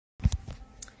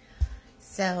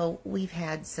So we've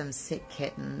had some sick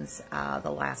kittens the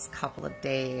last couple of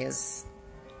days.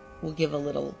 We'll give a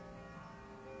little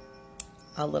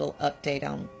update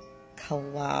on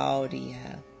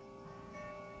Clawdia.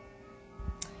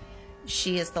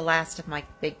 She is the last of my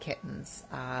big kittens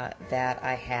that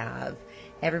I have.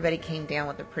 Everybody came down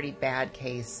with a pretty bad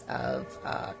case of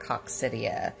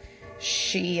coccidia.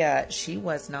 She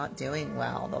was not doing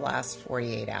well the last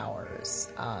 48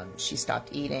 hours. She stopped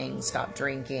eating, stopped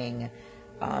drinking.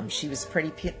 She was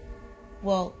pretty...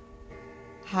 Well,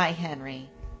 hi, Henry.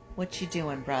 What you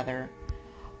doing, brother?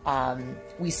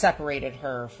 We separated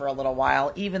her for a little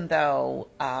while, even though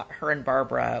her and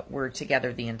Barbara were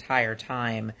together the entire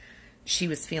time. She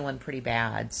was feeling pretty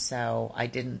bad, so I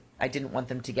didn't want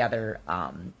them together.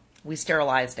 We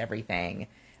sterilized everything.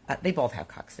 They both have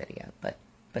coccidia, but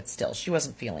still, she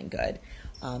wasn't feeling good.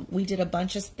 We did a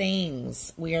bunch of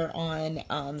things. We are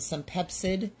on some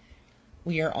Pepsid.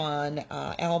 We are on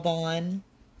Albon,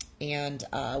 and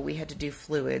we had to do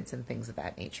fluids and things of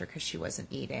that nature because she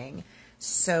wasn't eating.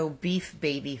 So beef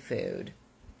baby food,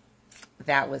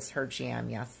 that was her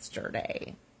jam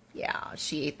yesterday. Yeah,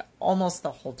 she ate almost the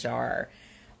whole jar.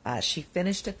 She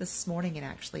finished it this morning and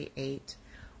actually ate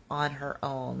on her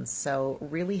own. So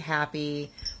really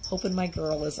happy. Hoping my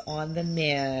girl is on the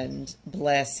mend.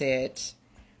 Bless it.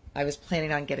 I was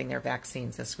planning on getting their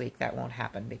vaccines this week. That won't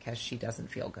happen because she doesn't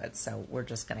feel good. So we're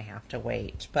just going to have to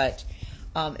wait. But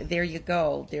there you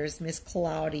go. There's Miss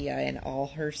Clawdia and all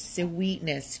her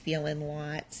sweetness, feeling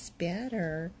lots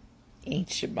better.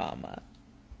 Ain't you, mama?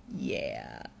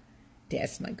 Yeah.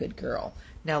 That's my good girl.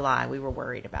 No lie, we were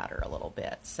worried about her a little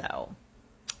bit. So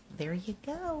there you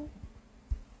go.